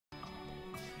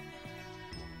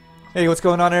Hey, what's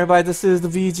going on, everybody? This is the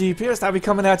VG Purist. I'll be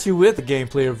coming at you with a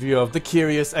gameplay review of the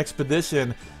Curious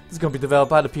Expedition. This is going to be developed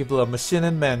by the people of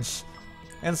Maschinen-Mensch.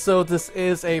 And so this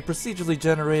is a procedurally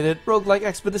generated roguelike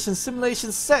expedition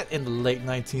simulation set in the late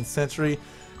 19th century.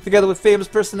 Together with famous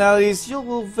personalities, you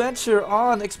will venture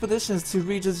on expeditions to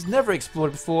regions never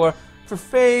explored before for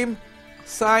fame,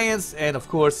 science, and of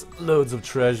course, loads of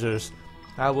treasures.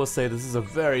 I will say this is a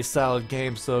very solid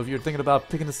game, so if you're thinking about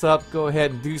picking this up, go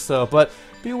ahead and do so. But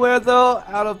beware though,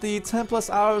 out of the 10 plus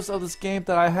hours of this game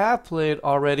that I have played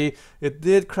already, it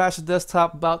did crash the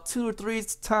desktop about 2 or 3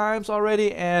 times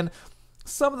already, and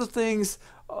some of the things,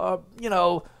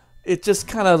 it just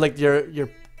kind of like your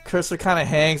cursor kind of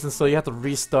hangs, and so you have to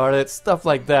restart it, stuff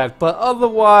like that. But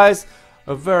otherwise,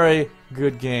 a very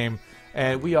good game.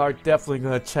 And we are definitely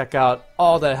going to check out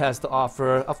all that it has to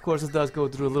offer. Of course, it does go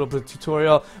through a little bit of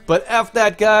tutorial, but F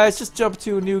that, guys. Just jump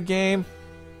to a new game.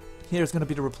 Here's going to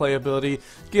be the replayability.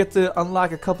 You get to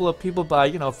unlock a couple of people by,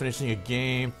 finishing a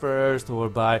game first, or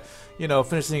by,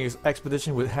 finishing an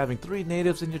expedition with having 3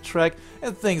 natives in your trek,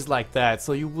 and things like that.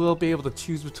 So you will be able to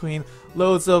choose between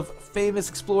loads of famous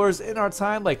explorers in our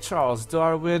time, like Charles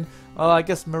Darwin, I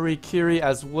guess Marie Curie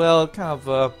as well. Kind of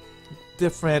a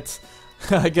different,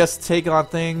 I guess, take on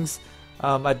things.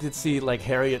 I did see like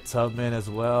Harriet Tubman as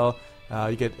well.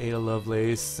 You get Ada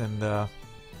Lovelace and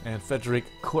Frederick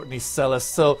Courtney Sellis.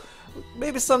 So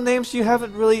maybe some names you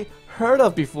haven't really heard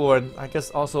of before, and I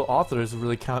guess also authors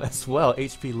really count as well.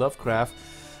 H.P. Lovecraft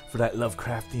for that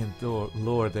Lovecraftian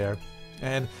lore there.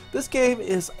 And this game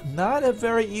is not a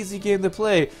very easy game to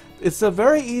play. It's a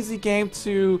very easy game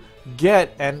to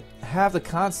get and have the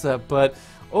concept, but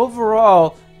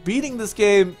overall, beating this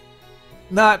game,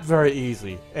 not very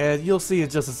easy, and you'll see in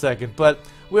just a second. But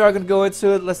we are going to go into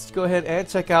it. Let's go ahead and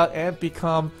check out and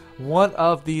become one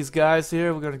of these guys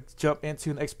here. We're going to jump into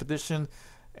an expedition,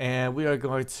 and we are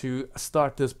going to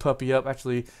start this puppy up.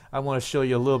 Actually, I want to show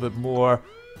you a little bit more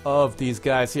of these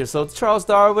guys here. So Charles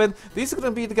Darwin, these are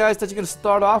going to be the guys that you're going to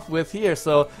start off with here.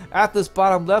 So at this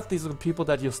bottom left, these are the people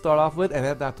that you'll start off with, and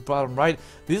at the bottom right,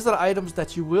 these are the items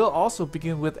that you will also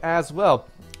begin with as well,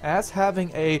 as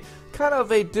having a kind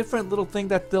of a different little thing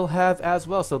that they'll have as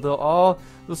well. So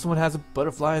this one has a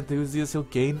butterfly enthusiast. He'll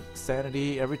gain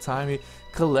sanity every time he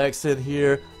collects it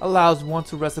here. Allows one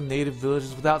to rest in native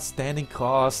villages without standing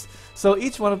costs. So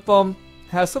each one of them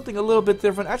has something a little bit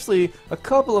different. Actually, a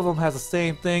couple of them has the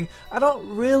same thing. I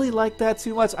don't really like that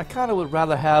too much. I kind of would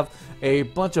rather have a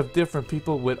bunch of different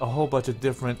people with a whole bunch of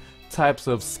different types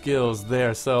of skills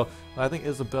there. So I think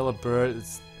Isabella Bird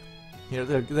is here.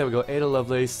 There we go. Ada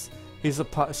Lovelace. She's a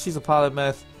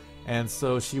polymath, and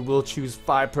so she will choose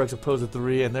 5 perks opposed to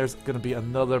 3. And there's going to be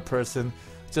another person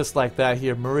just like that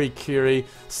here, Marie Curie.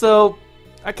 So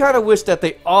I kind of wish that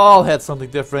they all had something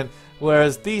different,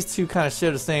 whereas these two kind of share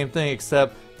the same thing,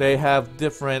 except they have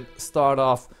different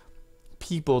start-off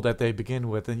people that they begin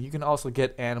with. And you can also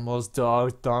get animals,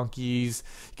 dogs, donkeys.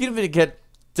 You can even get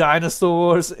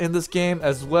dinosaurs in this game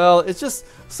as well. It's just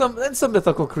some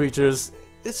mythical creatures.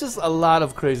 It's just a lot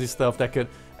of crazy stuff that could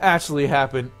actually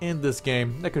happen in this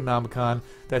game, Necronomicon,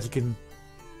 that you can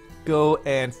go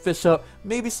and fish up.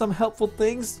 Maybe some helpful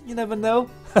things, you never know.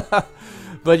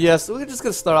 But yes, we're just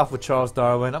going to start off with Charles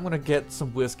Darwin. I'm going to get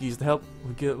some whiskeys to help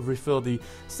refill the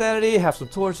sanity, have some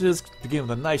torches, begin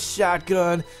with a nice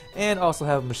shotgun, and also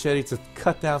have a machete to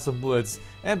cut down some woods,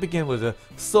 and begin with a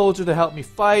soldier to help me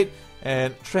fight,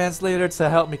 and translator to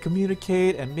help me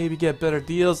communicate and maybe get better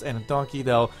deals, and a donkey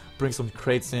that'll bring some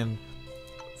crates in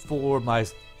for my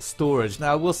storage.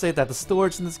 Now I will say that the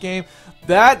storage in this game,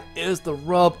 that is the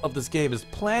rub of this game, is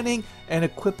planning and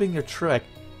equipping your trek,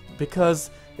 because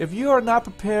if you are not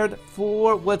prepared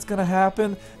for what's gonna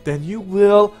happen, then you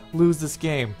will lose this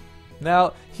game.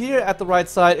 Now here at the right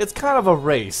side, it's kind of a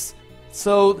race.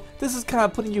 So this is kind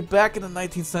of putting you back in the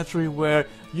 19th century, where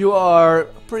you are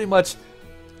pretty much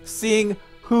seeing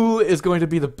who is going to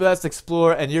be the best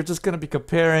explorer, and you're just going to be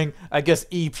comparing, I guess,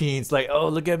 E-Peens, like, oh,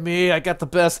 look at me, I got the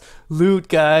best loot,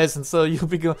 guys. And so you'll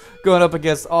be going up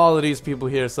against all of these people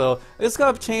here. So it's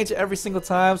going to change every single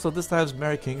time. So this time it's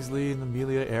Mary Kingsley and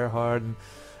Amelia Earhart and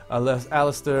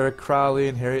Alistair Crowley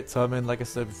and Harriet Tubman. Like I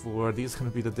said before, these are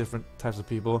going to be the different types of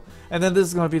people. And then this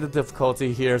is going to be the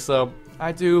difficulty here. So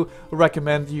I do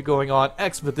recommend you going on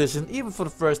expedition, even for the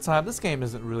first time. This game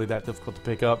isn't really that difficult to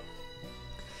pick up.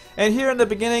 And here in the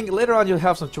beginning, later on you'll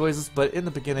have some choices, but in the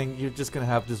beginning you're just going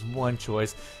to have just one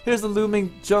choice. Here's the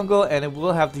looming jungle, and it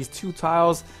will have these 2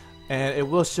 tiles, and it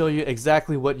will show you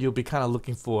exactly what you'll be kind of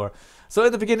looking for. So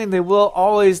in the beginning, they will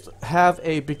always have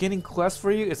a beginning quest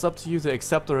for you. It's up to you to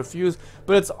accept or refuse,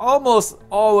 but it's almost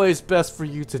always best for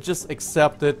you to just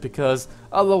accept it, because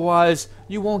otherwise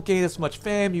you won't gain as much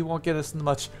fame, you won't get as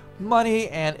much money,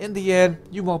 and in the end,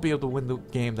 you won't be able to win the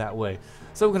game that way.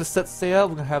 So we're going to set sail.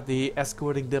 We're going to have the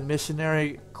escorting the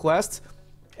missionary quest,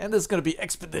 and this is going to be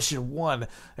Expedition 1.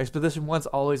 Expedition 1 is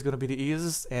always going to be the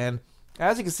easiest, and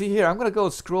as you can see here, I'm going to go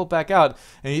and scroll back out,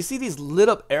 and you see these lit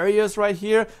up areas right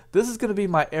here. This is going to be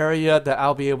my area that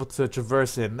I'll be able to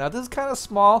traverse in. Now this is kind of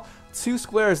small, 2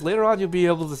 squares. Later on you'll be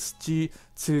able to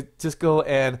just go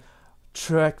and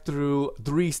trek through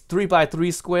 3 by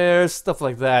 3 squares, stuff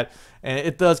like that, and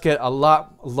it does get a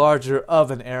lot larger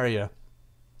of an area.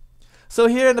 So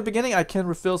here in the beginning I can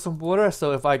refill some water,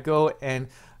 so if I go and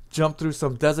jump through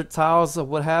some desert tiles or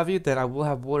what have you, then I will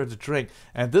have water to drink.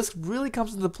 And this really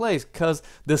comes into place because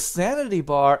the sanity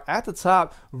bar at the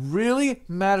top really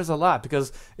matters a lot,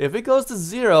 because if it goes to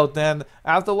 0, then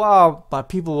after a while my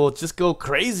people will just go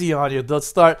crazy on you. They'll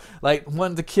start like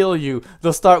wanting to kill you,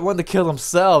 they'll start wanting to kill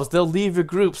themselves, they'll leave your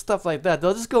group, stuff like that.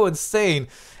 They'll just go insane,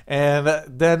 and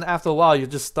then after a while you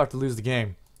just start to lose the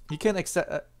game. You can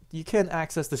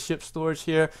access the ship storage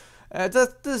here. This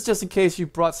is just in case you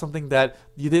brought something that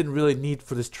you didn't really need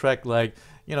for this trek. Like,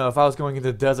 you know, if I was going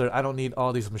into the desert, I don't need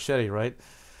all these machete, right?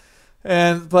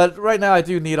 But right now I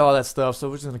do need all that stuff, so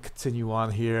we're just going to continue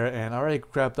on here. And I already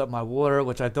grabbed up my water,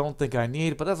 which I don't think I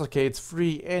need, but that's okay, it's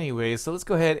free anyway. So let's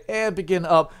go ahead and begin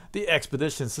up the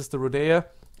expedition, Sister Rodea.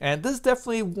 And this is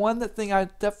definitely one thing I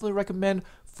definitely recommend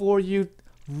for you.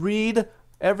 Read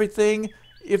everything.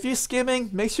 If you're skimming,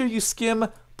 make sure you skim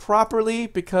properly,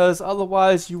 because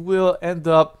otherwise you will end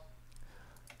up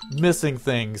missing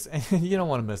things, and you don't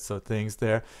want to miss those things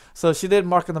there. So she did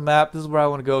mark on the map. This is where I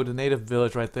want to go, the native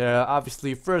village right there.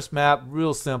 Obviously first map,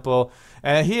 real simple,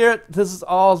 and here this is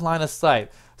all line of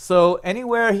sight. So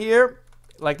anywhere here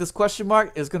like this question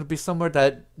mark is going to be somewhere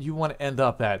that you want to end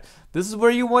up at. This is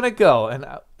where you want to go and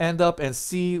end up and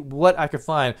see what I can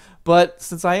find. But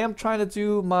since I am trying to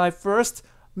do my first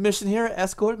mission here,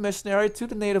 escort missionary to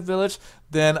the native village,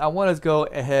 then I want to go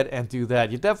ahead and do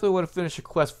that. You definitely want to finish your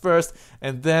quest first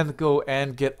and then go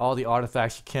and get all the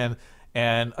artifacts you can,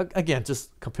 and again,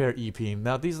 just compare EP.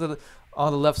 Now these are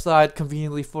on the left side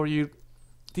conveniently for you.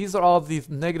 These are all these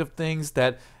negative things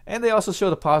that, and they also show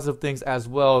the positive things as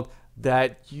well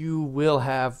that you will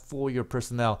have for your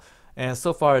personnel. And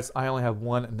so far I only have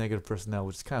 1 negative personnel,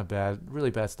 which is kind of bad, really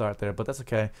bad start there, but that's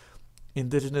okay.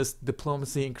 Indigenous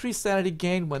diplomacy, increased sanity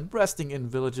gain when resting in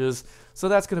villages. So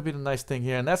that's going to be the nice thing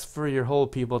here, and that's for your whole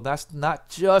people. That's not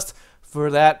just for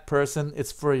that person,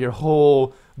 it's for your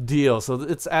whole deal. So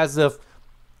it's as if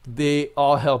they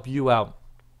all help you out.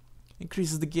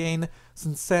 Increases the gain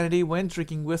sanity when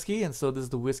drinking whiskey, and so this is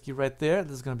the whiskey right there.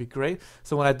 This is going to be great.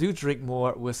 So when I do drink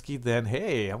more whiskey, then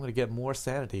hey, I'm going to get more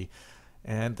sanity.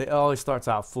 And it always starts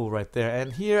out full right there.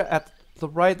 And here at the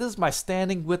right, this is my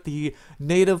standing with the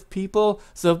native people.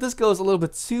 So if this goes a little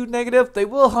bit too negative, they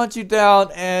will hunt you down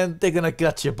and they're gonna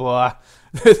gut you, boy.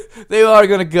 They are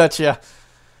gonna gut you.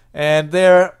 And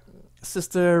there,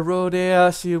 Sister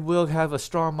Rodea, she will have a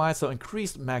strong mind, so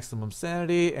increased maximum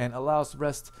sanity and allows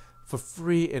rest for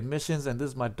free in missions. And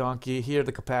this is my donkey here,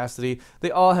 the capacity.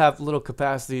 They all have little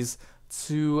capacities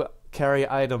to carry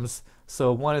items,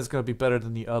 so one is going to be better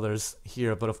than the others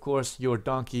here. But of course your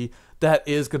donkey, that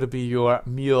is going to be your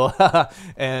mule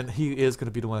and he is going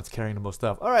to be the one that's carrying the most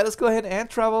stuff. Alright, let's go ahead and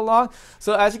travel along.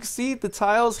 So as you can see, the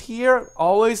tiles here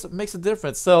always makes a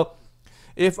difference. So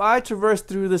if I traverse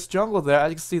through this jungle there, as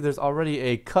you can see, there's already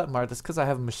a cut mark. That's because I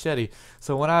have a machete.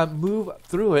 So when I move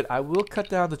through it, I will cut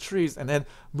down the trees and then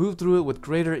move through it with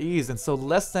greater ease. And so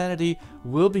less sanity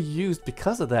will be used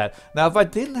because of that. Now, if I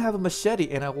didn't have a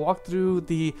machete and I walk through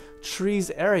the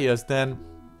trees areas, then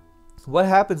what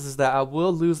happens is that I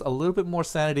will lose a little bit more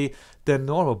sanity than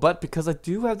normal. But because I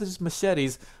do have these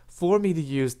machetes for me to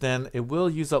use, then it will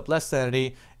use up less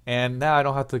sanity, and now I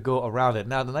don't have to go around it.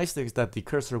 Now the nice thing is that the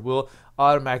cursor will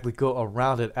automatically go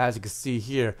around it, as you can see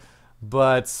here.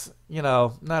 But, you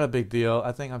know, not a big deal.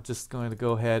 I think I'm just going to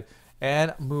go ahead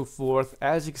and move forth.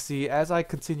 As you can see, as I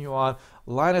continue on,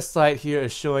 line of sight here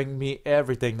is showing me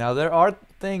everything. Now there are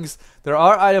items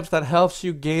that helps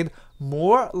you gain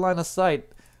more line of sight,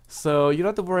 so you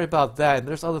don't have to worry about that. And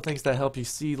there's other things that help you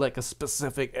see like a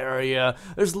specific area.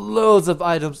 There's loads of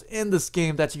items in this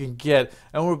game that you can get,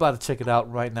 and we're about to check it out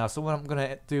right now. So what I'm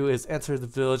gonna do is enter the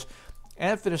village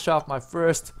and finish off my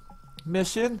first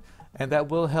mission, and that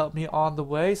will help me on the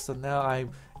way. So now I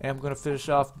am gonna finish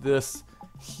off this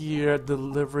here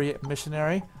delivery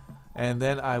missionary, and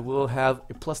then I will have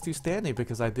a +2 standing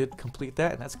because I did complete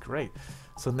that, and that's great.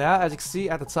 So now, as you can see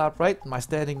at the top right, my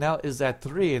standing now is at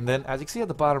 3. And then, as you can see at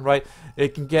the bottom right,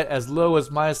 it can get as low as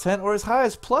 -10 or as high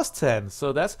as +10.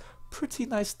 So that's pretty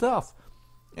nice stuff.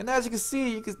 And as you can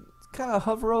see, you can kind of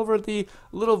hover over the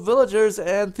little villagers,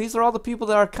 and these are all the people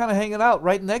that are kind of hanging out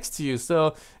right next to you.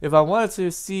 So if I wanted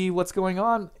to see what's going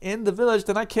on in the village,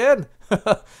 then I can.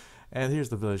 And here's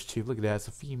the village chief. Look at that. It's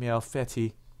a female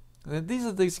fetty. And these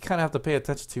are things you kind of have to pay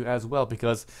attention to as well,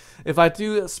 because if I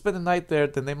do spend the night there,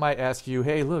 then they might ask you,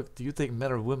 hey, look, do you think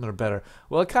men or women are better?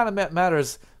 Well, it kind of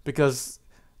matters, because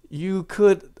you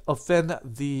could offend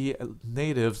the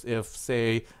natives if,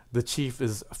 say, the chief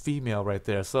is female right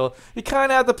there. So you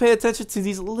kind of have to pay attention to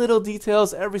these little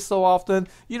details every so often.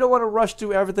 You don't want to rush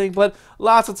through everything, but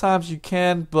lots of times you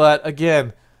can. But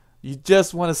again, you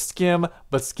just want to skim,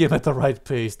 but skim at the right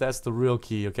pace. That's the real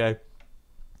key, okay?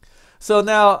 So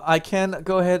now I can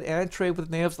go ahead and trade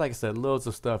with natives. Like I said, loads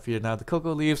of stuff here. Now the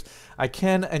cocoa leaves, I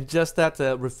can ingest that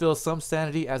to refill some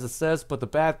sanity, as it says, but the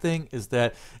bad thing is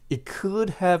that it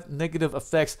could have negative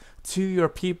effects to your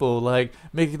people, like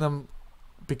making them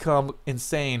become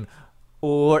insane,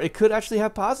 or it could actually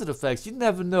have positive effects. You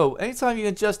never know. Anytime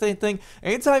you ingest anything,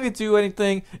 anytime you do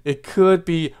anything, it could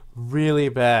be really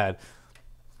bad.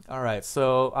 Alright,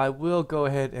 so I will go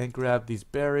ahead and grab these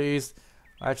berries.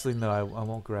 Actually, no, I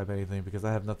won't grab anything because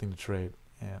I have nothing to trade.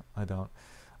 Yeah, I don't.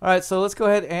 Alright, so let's go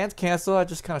ahead and cancel. I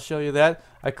just kind of show you that.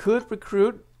 I could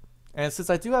recruit, and since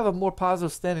I do have a more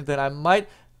positive standing, then I might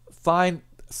find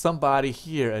somebody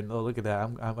here. And oh, look at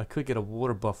that. I could get a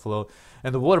water buffalo.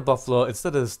 And the water buffalo,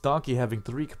 instead of this donkey having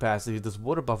 3 capacity, this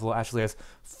water buffalo actually has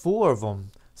 4 of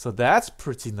them. So that's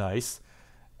pretty nice.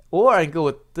 Or I can go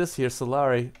with this here,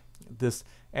 Solari, this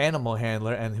animal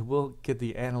handler, and we'll get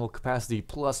the animal capacity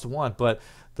 +1. But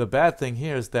the bad thing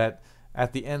here is that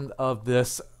at the end of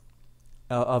this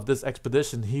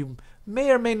expedition, he may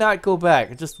or may not go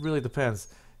back. It just really depends.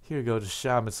 Here you go, the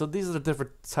shaman. So these are the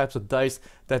different types of dice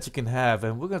that you can have,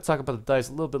 and we're going to talk about the dice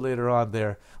a little bit later on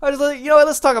there. You know what,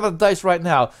 let's talk about the dice right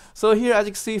now. So here, as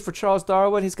you can see, for Charles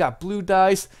Darwin, he's got blue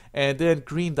dice and then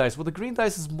green dice. Well, the green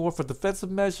dice is more for defensive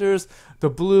measures. The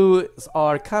blues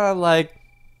are kind of like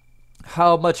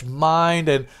how much mind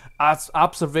and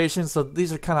observation. So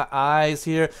these are kind of eyes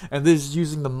here, and this is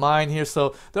using the mind here.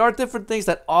 So there are different things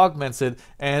that augments it,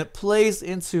 and it plays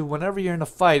into whenever you're in a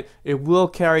fight, it will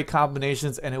carry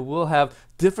combinations, and it will have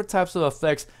different types of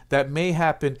effects that may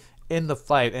happen in the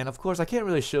fight. And of course, I can't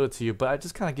really show it to you, but I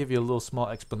just kind of give you a little small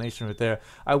explanation right there.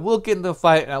 I will get into the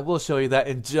fight, and I will show you that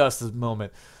in just a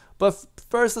moment. But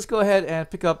first, let's go ahead and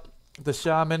pick up the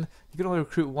shaman. You can only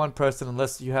recruit 1 person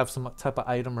unless you have some type of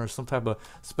item or some type of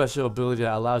special ability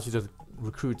that allows you to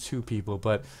recruit 2 people.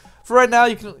 But for right now,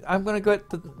 I'm going to go at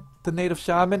the native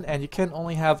shaman, and you can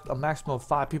only have a maximum of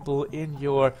 5 people in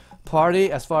your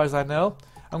party, as far as I know.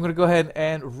 I'm going to go ahead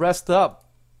and rest up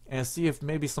and see if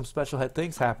maybe some special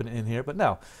things happen in here, but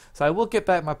no. So I will get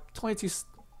back my 22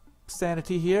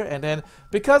 sanity here, and then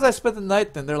because I spent the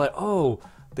night, then they're like, oh,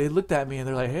 they looked at me and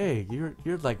they're like, hey,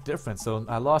 you're like different. So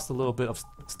I lost a little bit of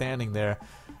standing there,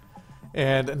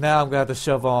 and now I'm gonna have to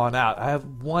shove on out. I have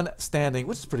 1 standing,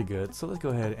 which is pretty good. So let's go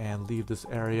ahead and leave this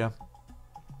area.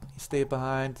 Stay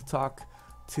behind to talk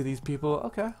to these people.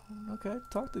 Okay,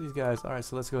 talk to these guys. All right,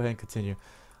 so let's go ahead and continue.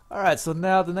 All right, so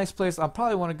now the next place I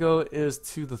probably want to go is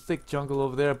to the thick jungle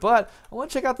over there, but I want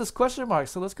to check out this question mark.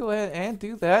 So let's go ahead and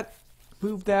do that.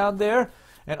 Move down there,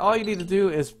 and all you need to do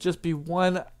is just be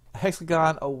 1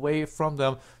 hexagon away from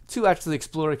them to actually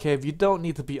explore a cave. You don't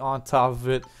need to be on top of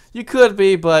it. You could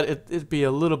be, but it'd be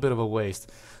a little bit of a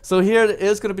waste. So here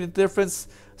is going to be the difference.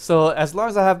 So as long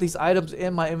as I have these items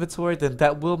in my inventory, then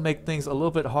that will make things a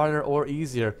little bit harder or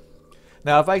easier.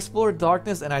 Now, if I explore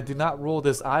darkness and I do not roll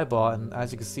this eyeball, and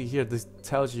as you can see here, this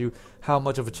tells you how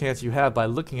much of a chance you have by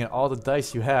looking at all the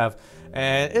dice you have,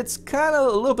 and it's kind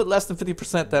of a little bit less than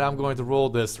 50% that I'm going to roll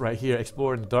this right here,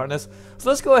 explore in the darkness. So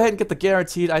let's go ahead and get the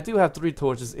guaranteed. I do have 3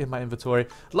 torches in my inventory.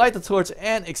 Light the torch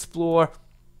and explore.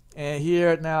 And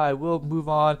here now I will move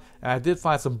on, and I did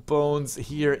find some bones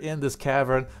here in this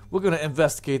cavern. We're going to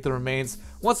investigate the remains.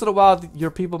 Once in a while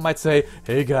your people might say,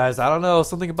 hey guys, I don't know,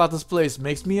 something about this place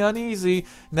makes me uneasy.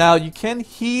 Now you can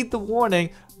heed the warning,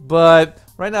 but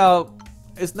right now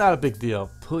it's not a big deal.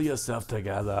 Pull yourself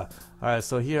together. Alright,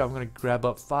 so here I'm going to grab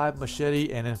up 5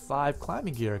 machete and then 5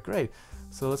 climbing gear. Great.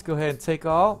 So let's go ahead and take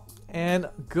all and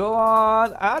go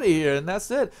on out of here, and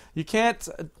that's it. You can't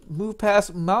move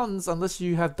past mountains unless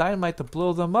you have dynamite to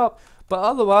blow them up, but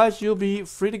otherwise you'll be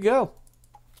free to go.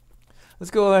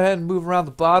 Let's go ahead and move around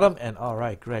the bottom, and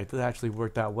alright, great. That actually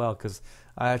worked out well because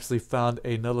I actually found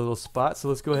another little spot. So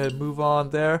let's go ahead and move on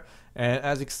there. And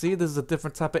as you can see, this is a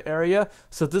different type of area.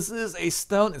 So this is a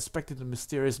stone, inspecting the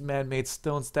mysterious man-made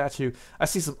stone statue. I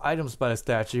see some items by the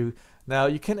statue. Now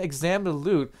you can examine the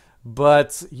loot,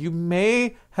 but you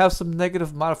may have some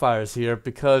negative modifiers here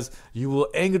because you will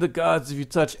anger the gods if you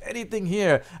touch anything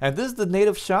here. And this is the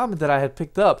native shaman that I had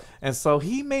picked up, and so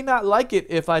he may not like it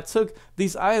if I took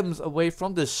these items away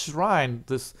from this shrine,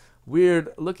 this weird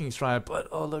looking shrine. But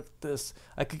oh, look at this,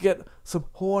 I could get some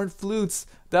horn flutes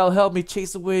that'll help me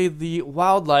chase away the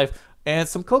wildlife, and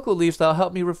some cocoa leaves that'll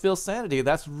help me refill sanity.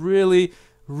 That's really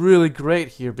great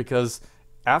here, because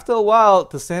after a while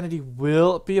the sanity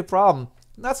will be a problem.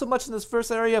 Not so much in this first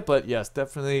area, but yes,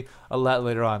 definitely a lot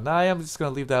later on. Now I am just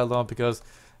going to leave that alone because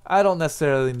I don't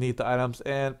necessarily need the items,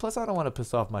 and plus I don't want to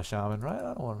piss off my shaman, right?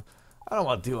 I don't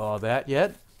want to do all that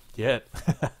yet.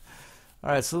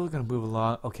 Alright, so we're going to move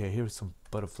along. Okay, here's some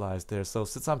butterflies there. So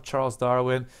since I'm Charles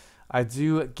Darwin, I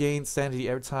do gain sanity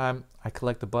every time I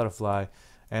collect a butterfly.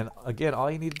 And again,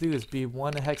 all you need to do is be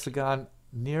one hexagon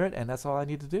near it, and that's all I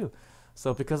need to do.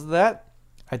 So because of that,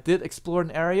 I did explore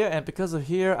an area, and because of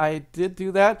here, I did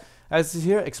do that. As you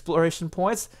hear, exploration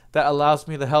points, that allows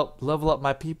me to help level up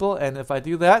my people, and if I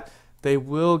do that, they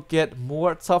will get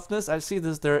more toughness. I see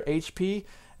this is their HP,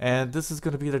 and this is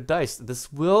going to be their dice.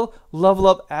 This will level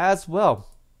up as well.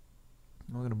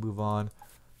 I'm going to move on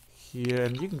here,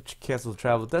 and you can cancel the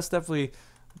travel. That's definitely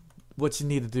what you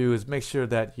need to do, is make sure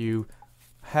that you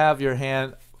have your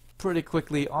hand pretty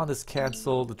quickly on this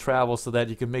cancel the travel, so that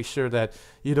you can make sure that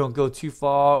you don't go too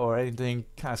far or anything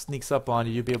kind of sneaks up on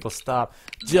you. You'll be able to stop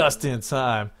just in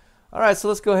time. Alright, so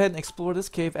let's go ahead and explore this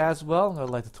cave as well. I'm going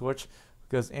to light the torch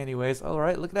because anyways,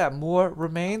 alright, look at that, more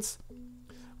remains.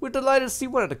 We're delighted to see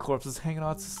one of the corpses hanging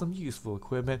on to some useful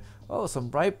equipment. Oh,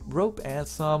 some ripe rope and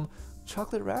some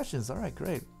chocolate rations. Alright,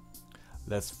 great.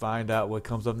 Let's find out what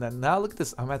comes up now. Look at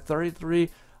this, I'm at 33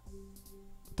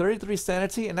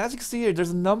 sanity, and as you can see here, there's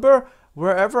a number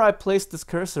wherever I place this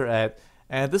cursor at,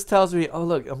 and this tells me, oh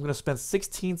look, I'm going to spend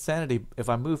 16 sanity if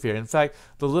I move here. In fact,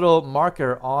 the little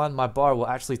marker on my bar will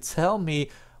actually tell me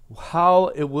how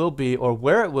it will be, or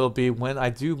where it will be when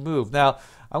I do move. Now,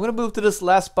 I'm going to move to this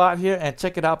last spot here and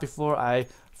check it out before I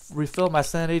refill my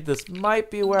sanity. This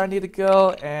might be where I need to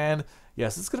go, and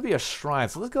yes, it's going to be a shrine.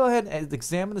 So let's go ahead and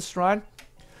examine the shrine.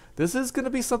 This is going to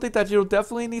be something that you'll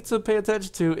definitely need to pay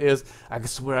attention to. Is I can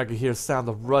swear I can hear the sound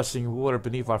of rushing water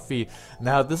beneath our feet.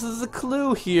 Now this is a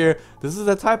clue here. This is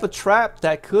the type of trap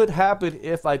that could happen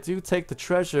if I do take the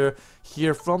treasure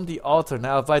here from the altar.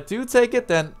 Now if I do take it,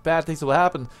 then bad things will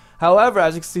happen. However,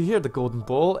 as you can see here, the golden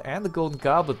bowl and the golden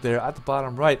goblet there at the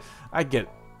bottom right, I get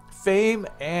fame,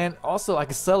 and also I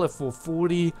can sell it for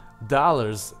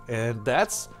 $40, and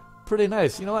that's pretty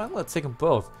nice. You know what, I'm going to take them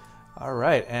both.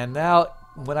 Alright, and now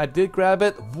when I did grab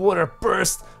it, water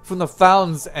burst from the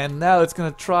fountains, and now it's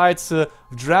going to try to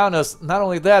drown us. Not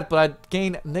only that, but I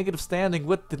gain negative standing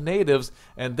with the natives,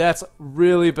 and that's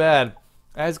really bad.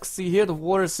 As you can see here, the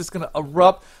water is just going to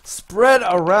erupt, spread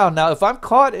around. Now, if I'm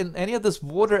caught in any of this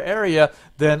water area,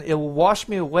 then it will wash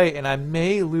me away, and I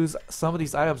may lose some of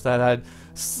these items that I had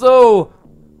so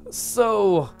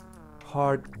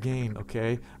hard gain,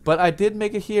 okay? But I did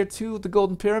make it here to the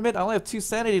Golden Pyramid. I only have 2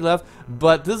 sanity left,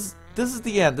 but this is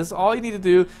the end. This is all you need to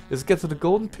do, is get to the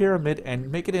Golden Pyramid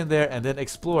and make it in there and then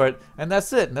explore it, and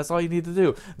that's it. And that's all you need to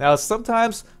do. Now,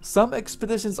 sometimes some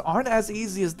expeditions aren't as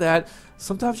easy as that.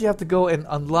 Sometimes you have to go and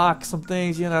unlock some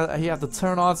things. You know, you have to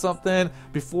turn on something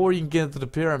before you can get into the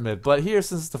pyramid. But here,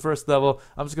 since it's the first level,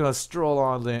 I'm just gonna stroll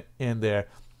on in there.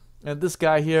 And this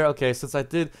guy here, okay, since I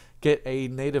did get a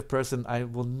native person, I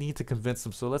will need to convince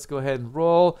him. So let's go ahead and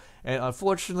roll. And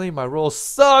unfortunately, my roll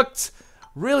sucked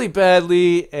really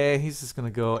badly, and he's just gonna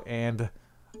go and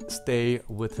stay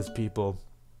with his people.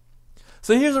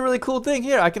 So here's a really cool thing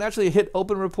here. I can actually hit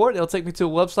open report. It'll take me to a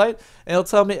website, and it'll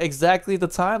tell me exactly the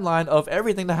timeline of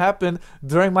everything that happened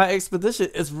during my expedition.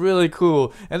 It's really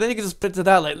cool. And then you can just print it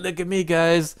out like, look at me,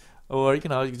 guys. Or, you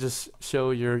know, you can just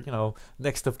show your, you know,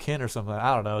 next of kin or something.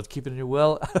 I don't know. It's keeping you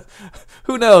well.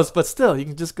 Who knows? But still, you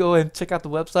can just go and check out the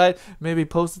website. Maybe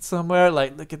post it somewhere.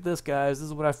 Like, look at this, guys. This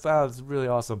is what I found. It's really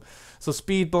awesome. So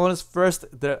speed bonus first.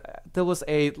 There was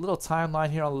a little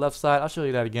timeline here on the left side. I'll show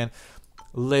you that again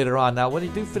later on. Now, when you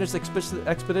do finish the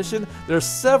expedition, there are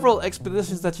several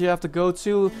expeditions that you have to go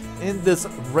to in this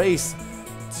race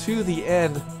to the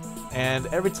end. And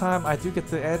every time I do get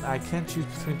to the end, I can choose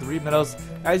between 3 medals.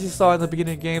 As you saw in the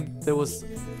beginning of the game, there was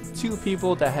 2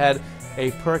 people that had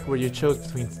a perk where you chose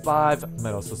between 5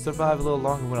 medals. So survive a little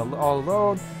longer when all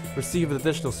alone, receive an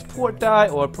additional support die,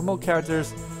 or promoting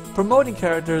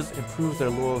characters improves their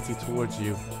loyalty towards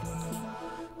you.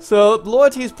 So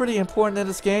loyalty is pretty important in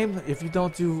this game. If you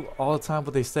don't do all the time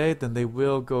what they say, then they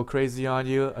will go crazy on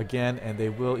you again, and they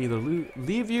will either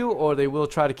leave you, or they will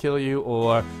try to kill you,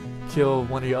 or kill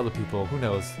one of your other people. Who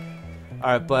knows?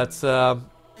 Alright, but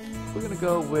we're gonna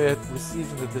go with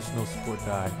receives an additional support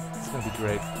die. It's gonna be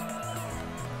great.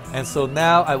 And so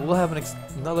now I will have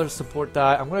another support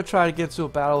die. I'm gonna try to get into a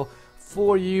battle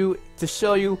for you to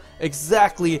show you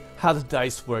exactly how the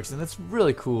dice works, and it's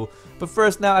really cool. But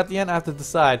first, now at the end I have to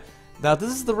decide. Now this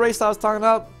is the race I was talking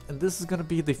about, and this is gonna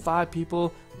be the 5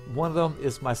 people. One of them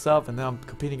is myself, and then I'm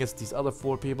competing against these other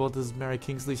 4 people. This is Mary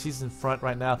Kingsley. She's in front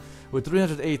right now with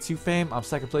 382 fame. I'm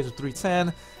second place with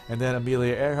 310, and then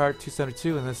Amelia Earhart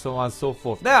 272, and then so on and so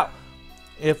forth. Now,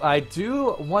 if I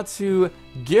do want to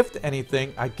gift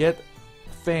anything, I get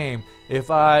fame. If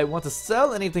I want to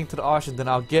sell anything to the auction, then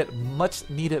I'll get much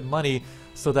needed money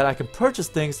so that I can purchase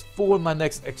things for my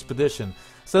next expedition.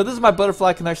 So this is my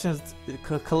butterfly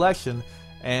collection,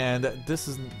 and this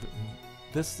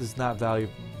is not valued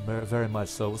very much,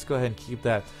 so let's go ahead and keep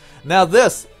that.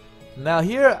 Now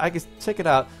here I can check it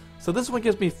out. So this one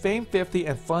gives me fame 50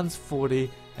 and funds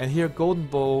 40, and here golden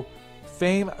bowl,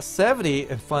 fame 70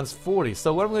 and funds 40.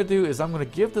 So what I'm going to do is I'm going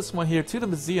to give this one here to the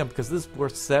museum because this is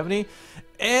worth 70,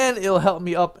 and it'll help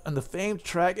me up on the fame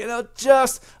track, and I'm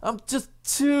just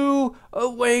 2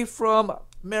 away from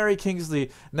Mary Kingsley.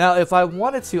 Now if I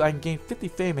wanted to, I can gain 50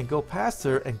 fame and go past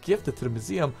her and gift it to the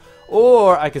museum,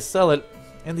 or I could sell it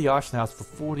in the auction house for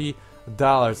 $40.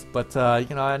 But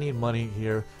you know, I need money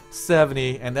here,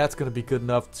 70, and that's going to be good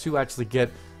enough to actually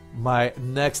get my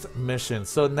next mission.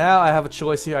 So now I have a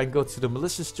choice here. I can go to the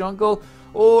malicious jungle,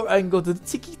 or I can go to the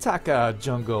tiki-taka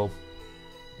jungle.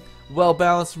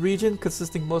 Well-balanced region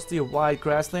consisting mostly of wide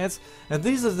grasslands, and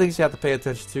these are the things you have to pay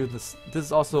attention to. This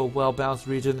is also a well-balanced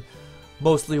region,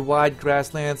 mostly wide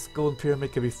grasslands. Golden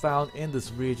pyramid can be found in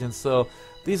this region, so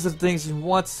these are the things you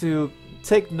want to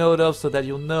take note of so that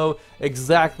you'll know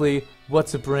exactly what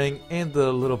to bring in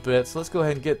the little bit. So let's go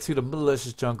ahead and get to the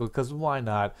malicious jungle, because why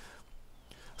not?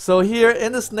 So here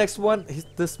in this next one,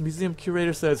 this museum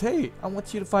curator says, hey, I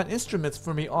want you to find instruments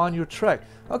for me on your trek.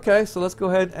 Okay, so let's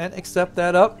go ahead and accept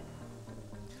that up.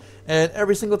 And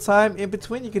every single time in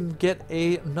between, you can get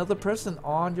another person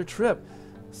on your trip.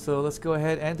 So let's go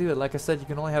ahead and do it. Like I said, you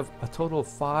can only have a total of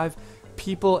 5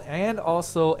 people and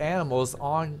also animals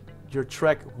on your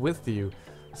trek with you.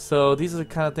 So these are the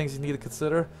kind of things you need to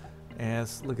consider. And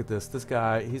look at this. This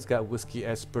guy, he's got whiskey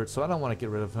expert, so I don't want to get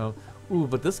rid of him. Ooh,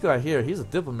 but this guy here, he's a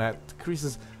diplomat.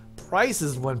 Decreases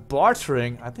prices when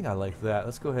bartering. I think I like that.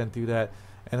 Let's go ahead and do that.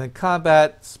 And then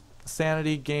combat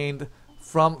sanity gained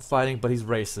from fighting, but he's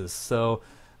racist. So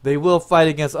they will fight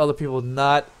against other people,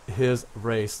 not his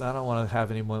race. I don't want to have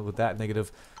anyone with that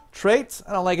negative trait.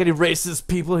 I don't like any racist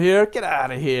people here. Get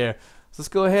out of here. So let's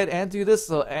go ahead and do this.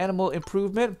 So animal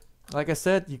improvement. Like I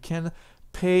said, you can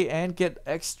pay and get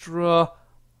extra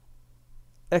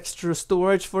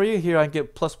storage for you. Here I can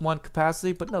get +1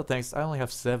 capacity, but no thanks. I only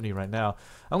have 70 right now.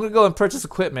 I'm going to go and purchase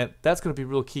equipment. That's going to be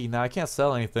real key. Now I can't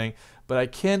sell anything, but I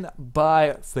can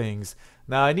buy things.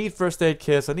 Now I need first aid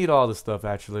kits. I need all this stuff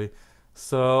actually.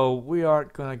 So we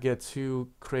aren't going to get too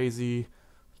crazy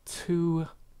too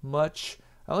much.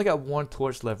 I only got 1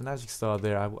 torch left, and as you saw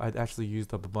there, I actually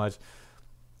used up a bunch.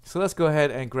 So let's go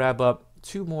ahead and grab up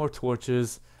 2 more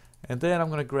torches. And then I'm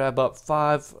going to grab up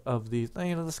 5 of these.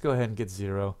 You know, let's go ahead and get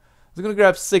 0. I'm going to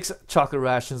grab 6 chocolate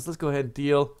rations. Let's go ahead and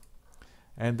deal.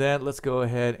 And then let's go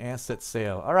ahead and set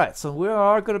sail. Alright, so we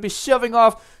are going to be shoving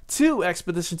off to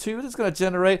Expedition 2. It's going to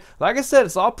generate, like I said,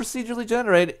 it's all procedurally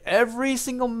generated. Every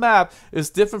single map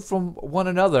is different from one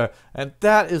another. And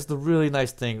that is the really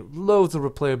nice thing. Loads of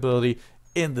replayability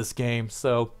in this game.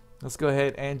 So let's go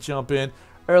ahead and jump in.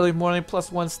 Early morning,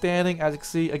 +1 standing. As you can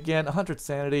see, again, 100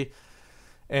 sanity.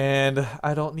 And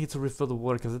I don't need to refill the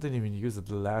water because I didn't even use it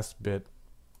the last bit.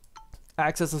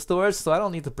 Access to storage, so I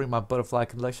don't need to bring my butterfly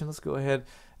collection. Let's go ahead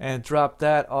and drop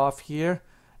that off here.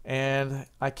 And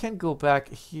I can go back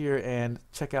here and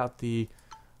check out the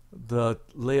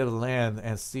lay of the land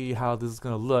and see how this is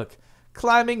going to look.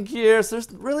 Climbing gear, so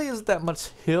there really isn't that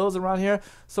much hills around here.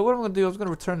 So what I'm going to do is I'm going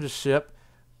to return to the ship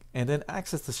and then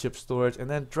access the ship storage and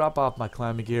then drop off my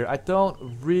climbing gear. I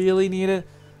don't really need it.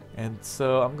 And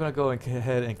so I'm going to go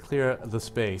ahead and clear the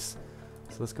space.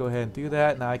 So let's go ahead and do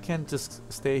that. Now I can just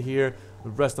stay here,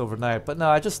 rest overnight. But no,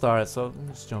 I just started, so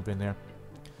let's jump in there.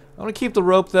 I'm going to keep the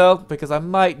rope though, because I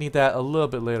might need that a little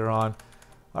bit later on.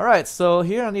 Alright, so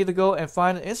here I need to go and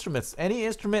find instruments. Any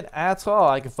instrument at all.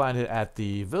 I can find it at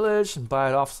the village and buy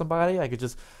it off somebody. I could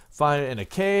just find it in a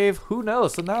cave. Who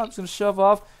knows? So now I'm just going to shove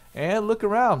off and look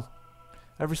around.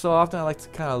 every so often I like to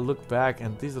kind of look back,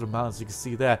 and these are the mountains. You can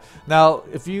see that. Now,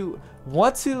 if you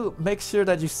want to make sure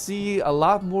that you see a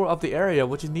lot more of the area,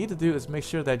 what you need to do is make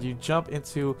sure that you jump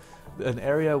into an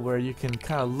area where you can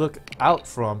kind of look out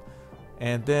from,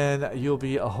 and then you'll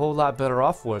be a whole lot better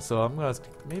off for it. So I'm gonna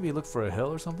maybe look for a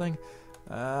hill or something.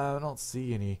 I don't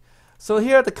see any. So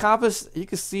here at the compass, you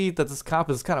can see that this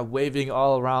compass is kind of waving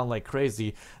all around like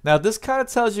crazy. Now this kind of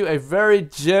tells you a very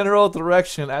general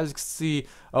direction, as you can see,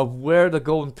 of where the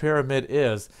golden pyramid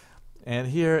is. And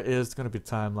here is going to be a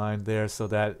timeline there, so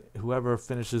that whoever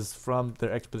finishes from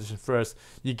their expedition first,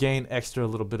 you gain extra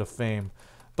little bit of fame.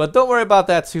 But don't worry about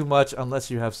that too much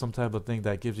unless you have some type of thing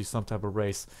that gives you some type of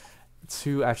race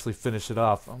to actually finish it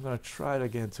off. I'm going to try to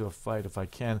get into a fight if I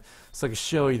can, so I can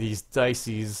show you these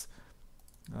dices.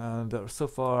 So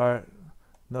far,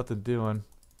 nothing doing.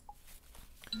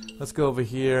 Let's go over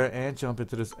here and jump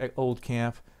into this old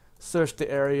camp. Search the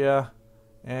area.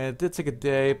 And it did take a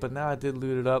day, but now I did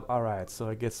loot it up. Alright, so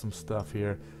I get some stuff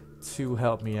here to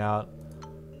help me out.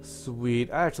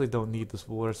 Sweet. I actually don't need this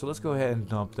water, so let's go ahead and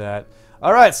dump that.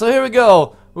 Alright, so here we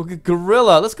go. We'll get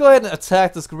gorilla. Let's go ahead and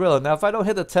attack this gorilla. Now, if I don't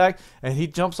hit the attack and he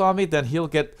jumps on me, then he'll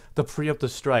get the preemptive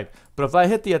strike. But if I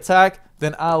hit the attack,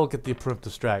 then I will get the preemptive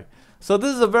strike. So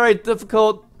this is a very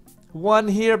difficult one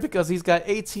here because he's got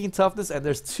 18 toughness and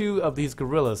there's 2 of these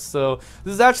gorillas. So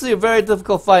this is actually a very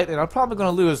difficult fight, and I'm probably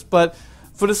going to lose. But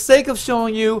for the sake of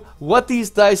showing you what these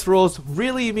dice rolls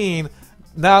really mean,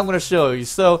 now I'm going to show you.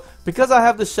 So because I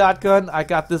have the shotgun, I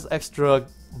got this extra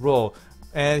roll.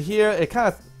 And here it kind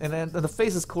of, and then the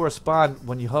faces correspond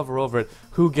when you hover over it,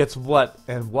 who gets what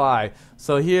and why.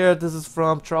 So here, this is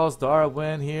from Charles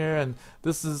Darwin here, and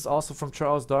this is also from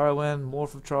Charles Darwin, more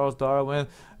from Charles Darwin.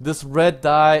 This red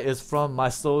die is from my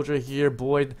soldier here,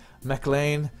 Boyd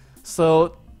McLean.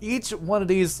 So each one of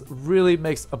these really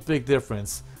makes a big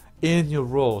difference in your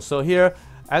roll. So here,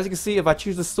 as you can see, if I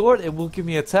choose the sword, it will give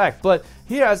me attack. But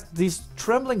here, as these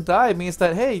trembling die means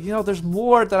that, hey, you know, there's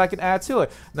more that I can add to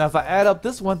it. Now, if I add up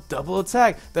this one, double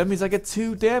attack, that means I get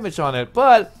 2 damage on it.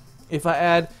 But if I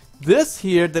add this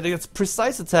here, then it gets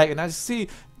precise attack, and as you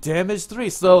see, damage 3.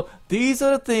 So these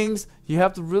are the things you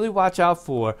have to really watch out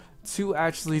for to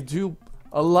actually do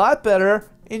a lot better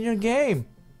in your game.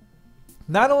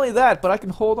 Not only that, but I can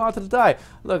hold on to the die.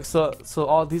 Look, so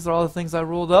all these are all the things I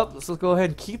rolled up. So let's go ahead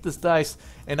and keep this dice,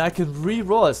 and I can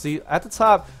re-roll it. See, at the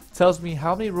top tells me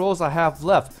how many rolls I have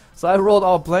left. So I rolled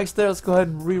all blanks there. Let's go ahead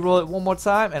and re-roll it one more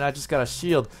time, and I just got a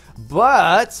shield.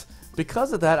 But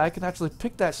because of that, I can actually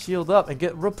pick that shield up and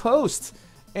get riposte.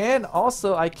 And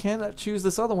also, I can choose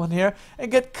this other one here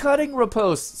and get cutting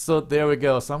riposte. So there we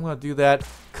go. So I'm going to do that.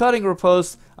 Cutting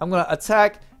riposte. I'm going to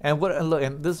attack. And look,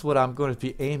 and this is what I'm going to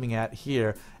be aiming at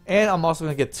here. And I'm also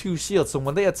going to get 2 shields. So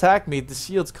when they attack me, the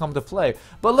shields come to play.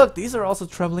 But look, these are also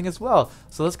trembling as well.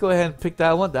 So let's go ahead and pick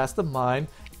that one. That's the mine.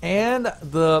 And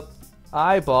the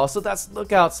eyeball. So that's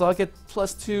lookout. So I'll get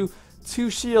 +2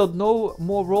 shield. No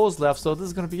more rolls left. So this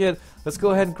is going to be it. Let's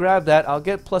go ahead and grab that. I'll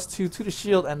get +2 to the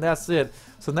shield. And that's it.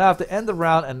 So now I have to end the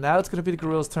round. And now it's going to be the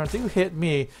gorilla's turn to hit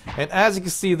me. And as you can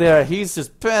see there, he's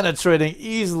just penetrating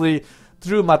easily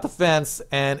through my defense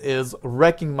and is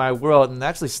wrecking my world and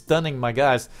actually stunning my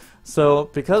guys.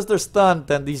 So because they're stunned,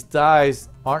 then these dies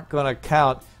aren't gonna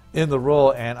count in the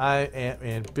roll, and I am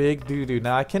in big doo-doo.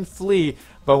 Now I can flee,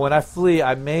 but when I flee,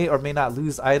 I may or may not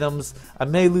lose items. I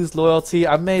may lose loyalty.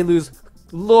 I may lose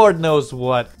Lord knows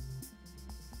what.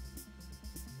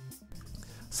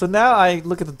 So now I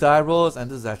look at the die rolls,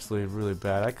 and this is actually really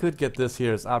bad. I could get this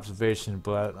here as observation,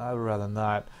 but I'd rather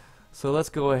not. So let's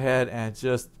go ahead and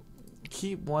just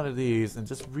keep one of these and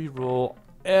just re-roll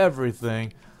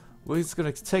everything. We're just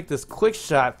gonna take this quick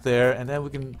shot there, and then we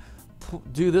can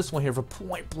do this one here for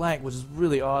point blank, which is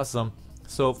really awesome.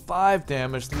 So 5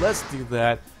 damage. Let's do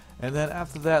that, and then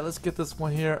after that, let's get this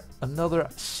one here, another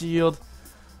shield.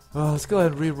 Let's go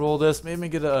ahead and re-roll this. Maybe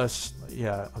get a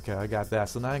yeah. Okay, I got that.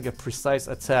 So now I can get precise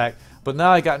attack, but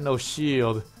now I got no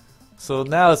shield. So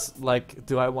now it's like,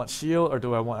 do I want shield or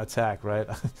do I want attack, right?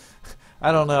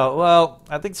 I don't know. Well,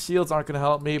 I think shields aren't going to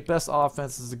help me. Best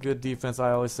offense is a good defense,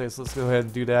 I always say. So let's go ahead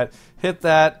and do that. Hit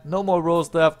that. No more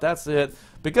rolls left. That's it.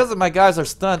 Because my guys are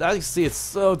stunned, as you can see, it's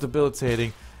so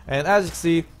debilitating. And as you can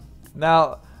see,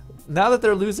 now that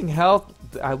they're losing health,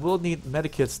 I will need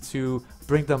medikits to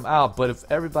bring them out. But if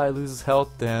everybody loses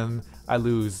health, then I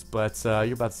lose. But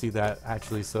you're about to see that,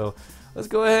 actually. So let's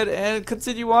go ahead and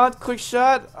continue on. Quick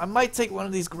shot. I might take one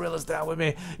of these gorillas down with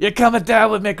me. You're coming down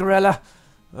with me, gorilla.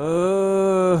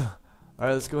 Alright,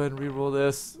 let's go ahead and re-roll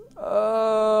this.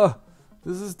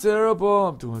 This is terrible.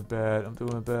 I'm doing bad. I'm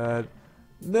doing bad.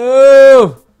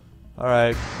 No!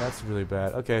 Alright, that's really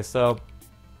bad. Okay, so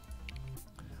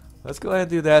Let's go ahead and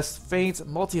do that. Feint,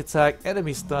 multi-attack,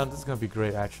 enemy stun. This is going to be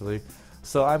great, actually.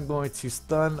 So I'm going to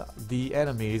stun the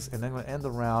enemies, and then I'm going to end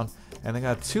the round. And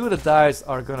then 2 of the dice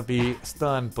are going to be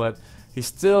stunned, but he's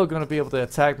still going to be able to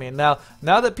attack me. Now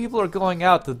that people are going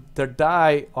out, their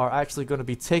die are actually going to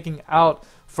be taking out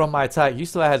from my attack.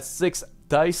 Used to I had 6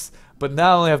 dice, but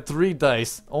now I only have 3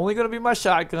 dice. Only going to be my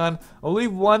shotgun. Only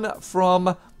 1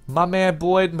 from my man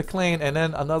Boyd McLean, and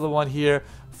then another one here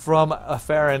from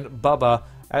Farron Bubba.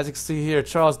 As you can see here,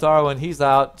 Charles Darwin, he's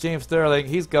out. James Sterling,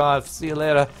 he's gone. See you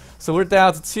later. So we're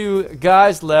down to 2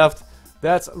 guys left.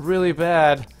 That's really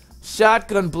bad.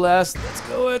 Shotgun blast. Let's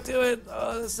go into it.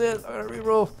 Oh, that's it.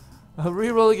 Reroll.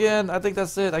 Reroll again. I think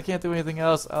that's it. I can't do anything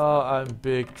else. Oh, I'm in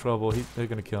big trouble. They're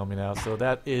going to kill me now. So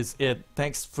that is it.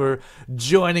 Thanks for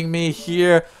joining me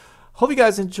here. Hope you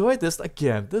guys enjoyed this.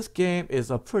 Again, this game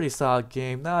is a pretty solid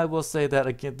game. Now, I will say that,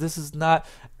 again, this is not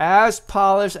as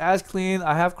polished, as clean.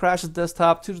 I have crashed the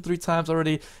desktop 2 to 3 times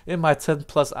already in my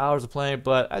 10+ hours of playing.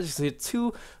 But as you see,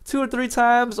 two or three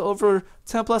times over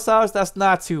 10+ hours, that's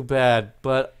not too bad.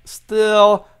 But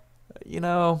still, you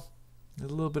know, a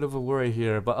little bit of a worry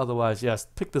here. But otherwise, yes,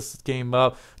 pick this game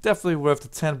up. Definitely worth the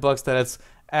 $10 that it's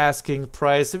asking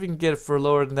price. If you can get it for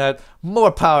lower than that,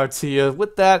 more power to you.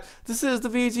 With that, this is the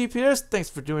VG Pierce. Thanks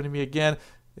for joining me again.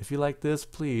 If you like this,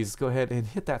 please go ahead and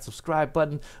hit that subscribe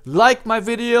button, like my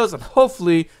videos, and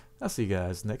hopefully I'll see you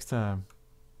guys next time.